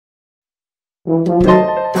everybody,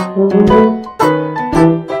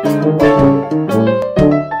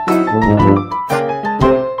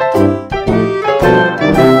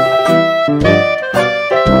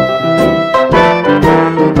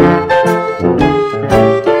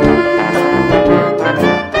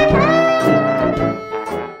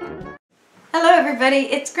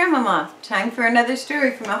 it's Grandmama. Time for another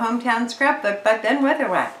story from a hometown scrapbook by Ben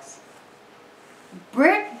Weatherwax.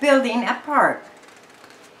 Brick building a park.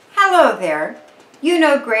 Hello there. You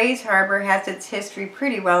know Gray's Harbor has its history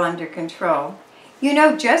pretty well under control. You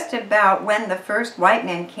know just about when the first white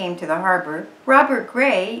men came to the harbor. Robert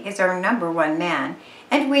Gray is our #1 man.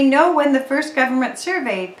 And we know when the first government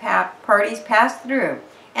survey parties passed through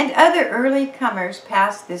and other early comers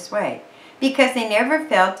passed this way, because they never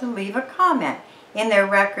failed to leave a comment in their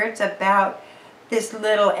records about this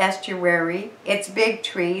little estuary, its big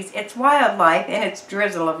trees, its wildlife, and its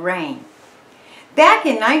drizzle of rain. Back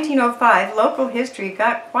in 1905, local history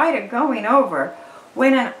got quite a going over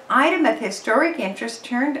when an item of historic interest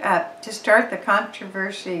turned up to start the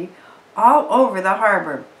controversy all over the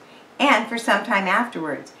harbor and for some time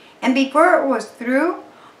afterwards. And before it was through,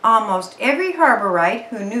 almost every harborite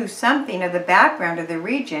who knew something of the background of the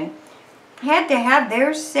region had to have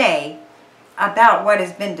their say about what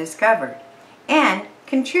has been discovered and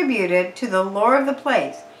contributed to the lore of the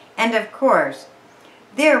place. And of course,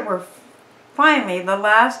 there were finally the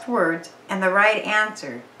last words and the right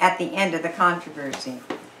answer at the end of the controversy.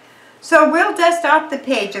 So we'll dust off the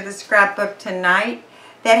page of the scrapbook tonight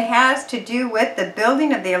that has to do with the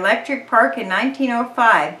building of the electric park in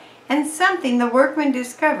 1905 and something the workmen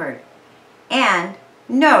discovered, and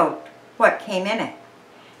note what came in it.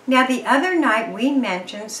 Now, the other night we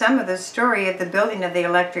mentioned some of the story of the building of the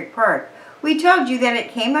electric park. We told you that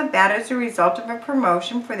it came about as a result of a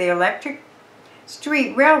promotion for the Electric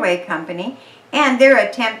Street Railway Company and their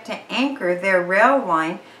attempt to anchor their rail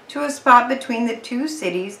line to a spot between the two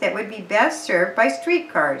cities that would be best served by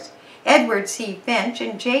streetcars. Edward C. Finch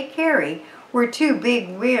and J. Carey were two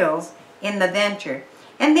big wheels in the venture,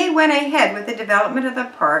 and they went ahead with the development of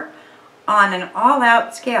the park on an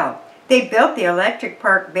all-out scale. They built the electric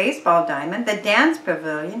park baseball diamond, the dance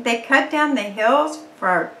pavilion. They cut down the hills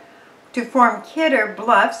to form Kidder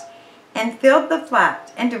Bluffs and filled the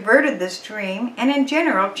flats and diverted the stream and in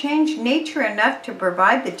general changed nature enough to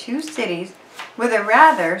provide the two cities with a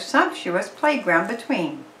rather sumptuous playground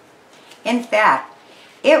between. In fact,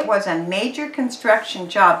 it was a major construction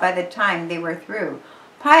job by the time they were through.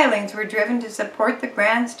 Pilings were driven to support the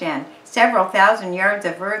grandstand. Several thousand yards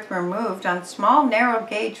of earth were moved on small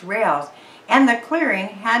narrow-gauge rails, and the clearing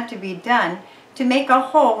had to be done to make a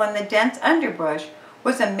hole in the dense underbrush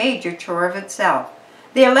was a major chore of itself.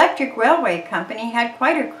 The Electric Railway Company had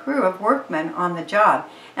quite a crew of workmen on the job,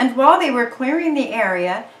 and while they were clearing the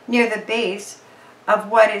area near the base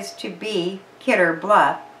of what is to be Kidder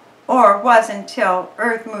Bluff, or was until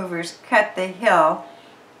earth movers cut the hill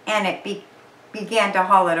and it began to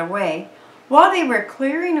haul it away. While they were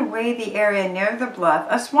clearing away the area near the bluff,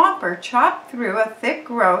 a swamper chopped through a thick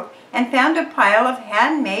growth and found a pile of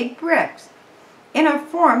handmade bricks in a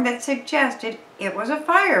form that suggested it was a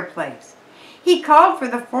fireplace. He called for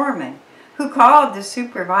the foreman, who called the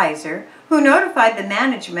supervisor, who notified the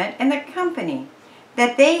management and the company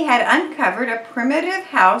that they had uncovered a primitive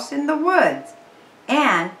house in the woods,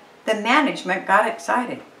 and the management got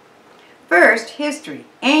excited. First, history,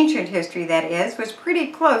 ancient history that is, was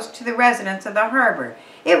pretty close to the residents of the harbor.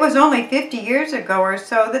 It was only 50 years ago or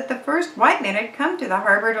so that the first white men had come to the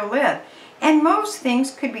harbor to live, and most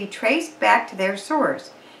things could be traced back to their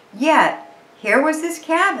source. Yet, here was this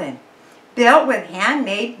cabin, built with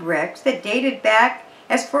handmade bricks that dated back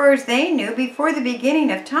as far as they knew before the beginning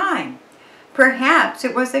of time. Perhaps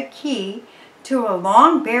it was a key to a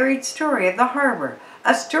long-buried story of the harbor,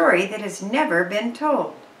 a story that has never been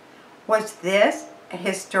told. Was this a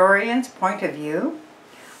historian's point of view?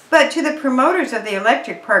 But to the promoters of the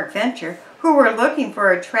electric park venture, who were looking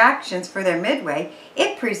for attractions for their midway,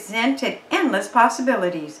 it presented endless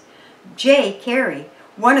possibilities. J. Carey,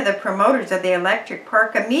 one of the promoters of the electric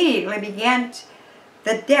park, immediately began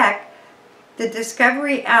the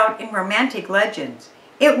discovery out in romantic legends.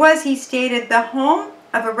 It was, he stated, the home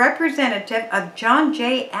of a representative of John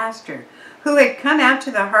J. Astor, who had come out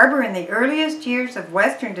to the harbor in the earliest years of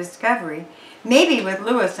Western discovery, maybe with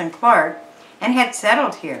Lewis and Clark, and had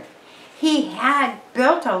settled here. He had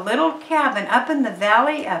built a little cabin up in the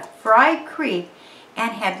valley of Fry Creek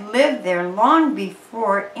and had lived there long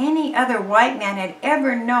before any other white man had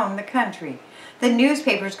ever known the country. The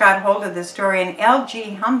newspapers got hold of the story, and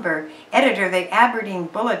L.G. Humber, editor of the Aberdeen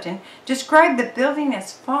Bulletin, described the building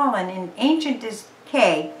as fallen in ancient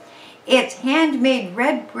decay its handmade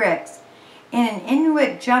red bricks in an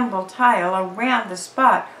Inuit jumble tile around the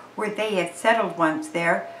spot where they had settled once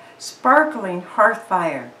there, sparkling hearth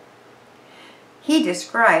fire. He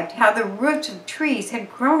described how the roots of trees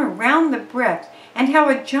had grown around the bricks and how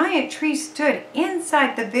a giant tree stood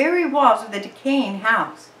inside the very walls of the decaying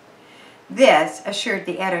house. This, assured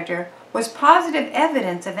the editor, was positive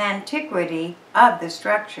evidence of antiquity of the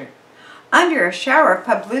structure. Under a shower of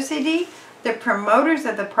publicity, the promoters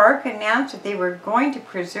of the park announced that they were going to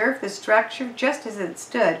preserve the structure just as it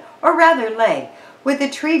stood, or rather lay, with the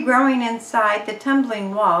tree growing inside the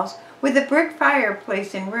tumbling walls, with a brick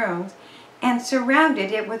fireplace in rooms, and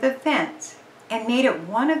surrounded it with a fence, and made it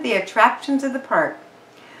one of the attractions of the park.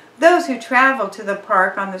 Those who traveled to the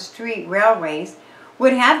park on the street railways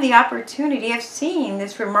would have the opportunity of seeing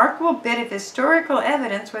this remarkable bit of historical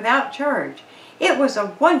evidence without charge. It was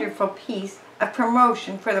a wonderful piece of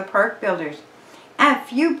promotion for the park builders. A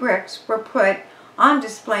few bricks were put on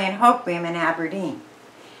display in Hoquiam and Aberdeen.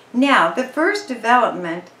 Now, the first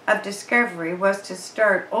development of discovery was to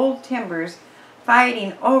start old timbers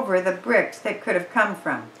fighting over the bricks that could have come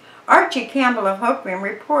from. Archie Campbell of Hoquiam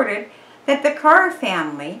reported that the Carr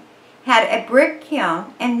family had a brick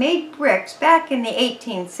kiln and made bricks back in the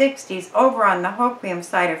 1860s over on the Hoquiam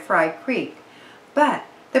side of Fry Creek. But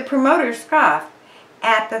the promoter scoffed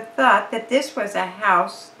at the thought that this was a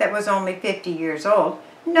house that was only 50 years old.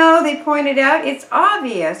 No, they pointed out, it's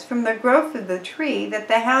obvious from the growth of the tree that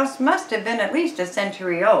the house must have been at least a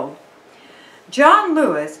century old. John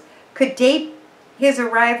Lewis could date his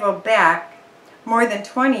arrival back more than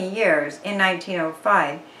 20 years in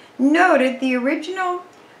 1905, noted the original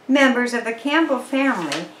members of the Campbell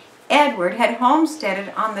family, Edward, had homesteaded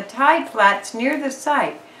on the tide flats near the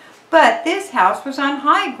site, but this house was on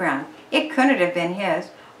high ground. It couldn't have been his.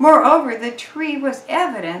 Moreover, the tree was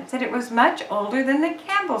evidence that it was much older than the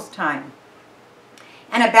Campbells' time.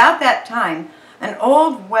 And about that time, an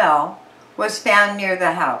old well was found near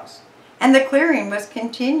the house, and the clearing was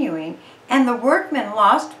continuing, and the workmen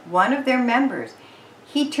lost one of their members.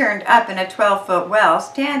 He turned up in a 12-foot well,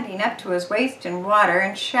 standing up to his waist in water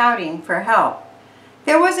and shouting for help.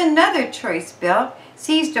 There was another choice built,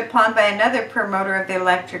 seized upon by another promoter of the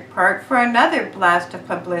electric park for another blast of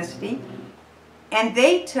publicity, and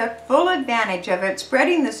they took full advantage of it,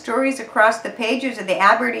 spreading the stories across the pages of the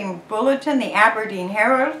Aberdeen Bulletin, the Aberdeen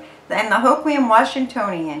Herald, and the Hoquiam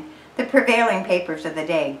Washingtonian, the prevailing papers of the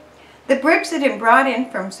day. The bricks had been brought in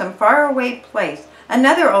from some faraway place.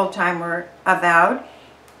 Another old-timer avowed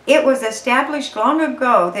it was established long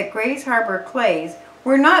ago that Grays Harbor clays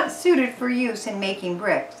were not suited for use in making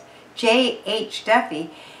bricks. J. H. Duffy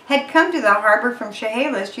had come to the harbor from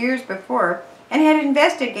Chehalis years before and had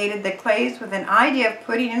investigated the clays with an idea of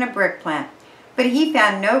putting in a brick plant, but he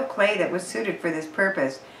found no clay that was suited for this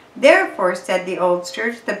purpose. Therefore, said the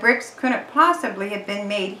oldsters, the bricks couldn't possibly have been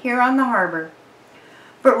made here on the harbor.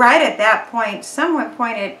 But right at that point, someone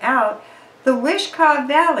pointed out the Wishkah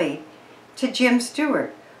Valley to Jim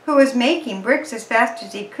Stewart, who was making bricks as fast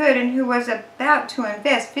as he could and who was about to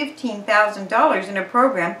invest $15,000 in a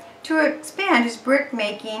program to expand his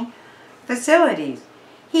brick-making facilities.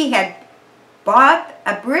 He had bought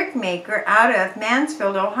a brick maker out of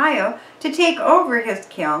Mansfield, Ohio, to take over his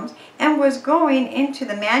kilns and was going into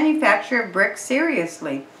the manufacture of bricks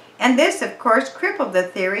seriously. And this, of course, crippled the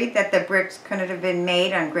theory that the bricks couldn't have been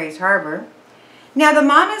made on Grays Harbor. Now, the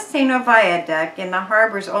Montesano Viaduct in the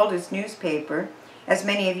harbor's oldest newspaper, as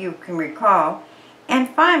many of you can recall, and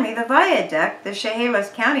finally the viaduct, the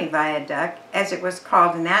Chehalis County Viaduct, as it was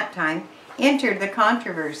called in that time, entered the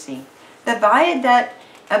controversy. The viaduct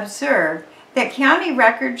observed that county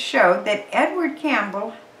records showed that Edward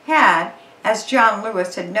Campbell had, as John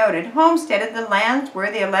Lewis had noted, homesteaded the lands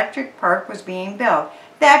where the electric park was being built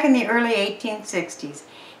back in the early 1860s.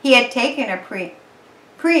 He had taken a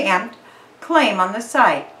preempt claim on the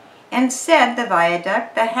site and said the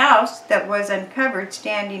viaduct, the house that was uncovered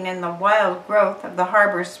standing in the wild growth of the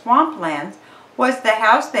harbor's swamplands, was the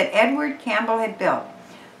house that Edward Campbell had built.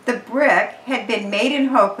 The brick had been made in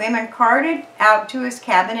Hoquiam and carted out to his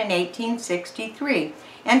cabin in 1863,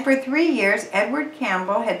 and for 3 years Edward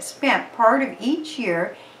Campbell had spent part of each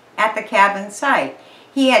year at the cabin site.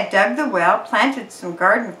 He had dug the well, planted some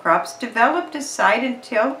garden crops, developed a site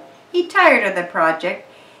until he tired of the project.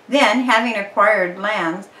 Then, having acquired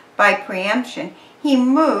lands by preemption, he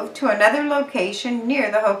moved to another location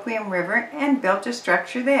near the Hoquiam River and built a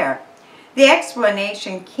structure there. The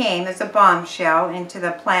explanation came as a bombshell into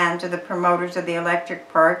the plans of the promoters of the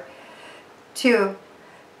electric park to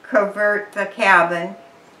convert the cabin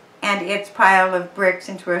and its pile of bricks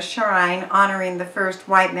into a shrine honoring the first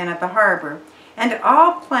white men at the harbor. and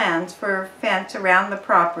all plans for a fence around the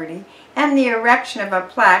property and the erection of a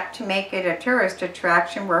plaque to make it a tourist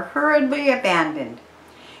attraction were hurriedly abandoned,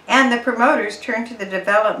 and the promoters turned to the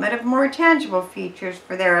development of more tangible features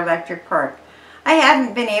for their electric park. I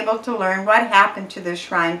hadn't been able to learn what happened to the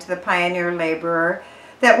shrine to the pioneer laborer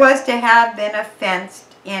that was to have been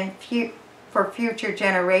fenced in for future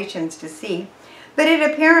generations to see, but it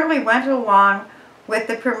apparently went along with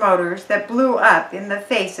the promoters that blew up in the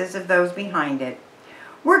faces of those behind it.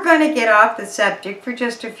 We're going to get off the subject for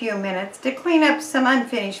just a few minutes to clean up some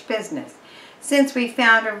unfinished business, since we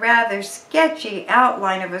found a rather sketchy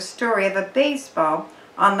outline of a story of a baseball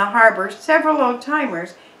on the harbor. Several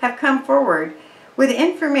old-timers have come forward with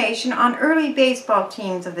information on early baseball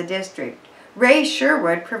teams of the district. Ray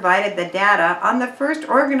Sherwood provided the data on the first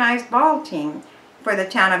organized ball team for the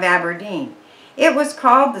town of Aberdeen. It was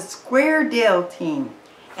called the Square Deal Team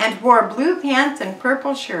and wore blue pants and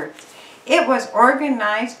purple shirts. It was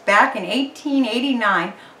organized back in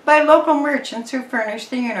 1889 by local merchants who furnished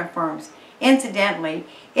the uniforms. Incidentally,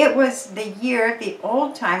 it was the year the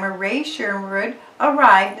old-timer Ray Sherwood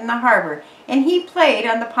arrived in the harbor, and he played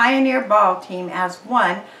on the Pioneer ball team as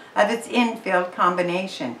one of its infield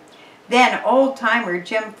combination. Then old-timer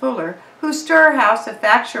Jim Fuller, whose storehouse of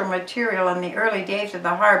factual material in the early days of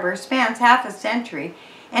the harbor spans half a century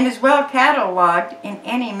and is well cataloged in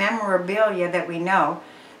any memorabilia that we know,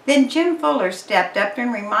 then Jim Fuller stepped up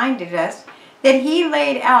and reminded us that he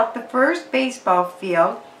laid out the first baseball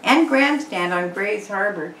field and grandstand on Grays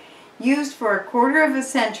Harbor, used for a quarter of a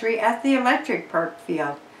century as the electric park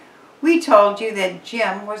field. We told you that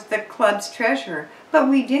Jim was the club's treasurer, but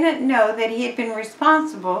we didn't know that he had been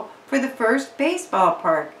responsible for the first baseball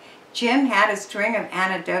park. Jim had a string of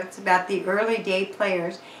anecdotes about the early day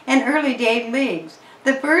players and early day leagues.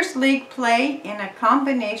 The first league play in a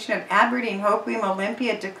combination of Aberdeen, Hoquiam,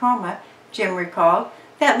 Olympia, Tacoma, Jim recalled.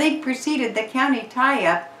 That league preceded the county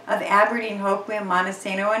tie-up of Aberdeen, Hoquiam,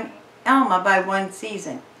 Montesano, and Elma by one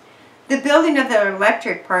season. The building of the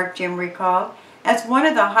electric park, Jim recalled, as one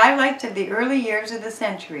of the highlights of the early years of the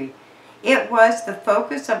century. It was the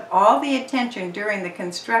focus of all the attention during the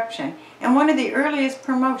construction and one of the earliest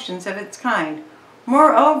promotions of its kind.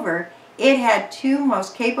 Moreover, it had two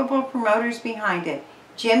most capable promoters behind it,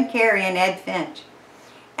 Jim Carey and Ed Finch.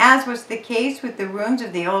 As was the case with the ruins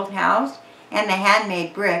of the old house and the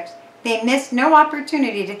handmade bricks, they missed no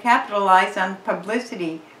opportunity to capitalize on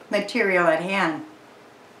publicity material at hand.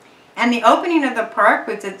 And the opening of the park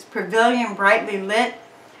with its pavilion brightly lit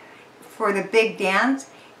for the big dance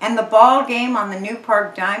and the ball game on the new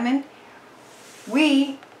park diamond,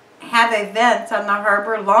 we have events on the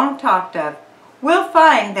harbor long talked of. We'll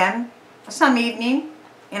find them some evening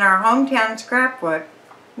in our hometown scrapbook.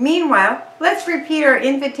 Meanwhile, let's repeat our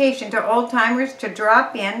invitation to old-timers to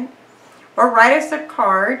drop in or write us a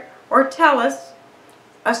card or tell us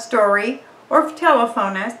a story or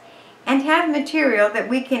telephone us and have material that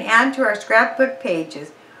we can add to our scrapbook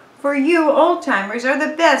pages. For you, old-timers are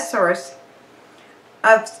the best source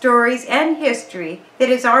of stories and history that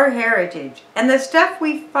is our heritage, and the stuff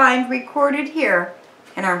we find recorded here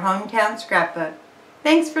in our hometown scrapbook.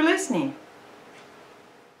 Thanks for listening.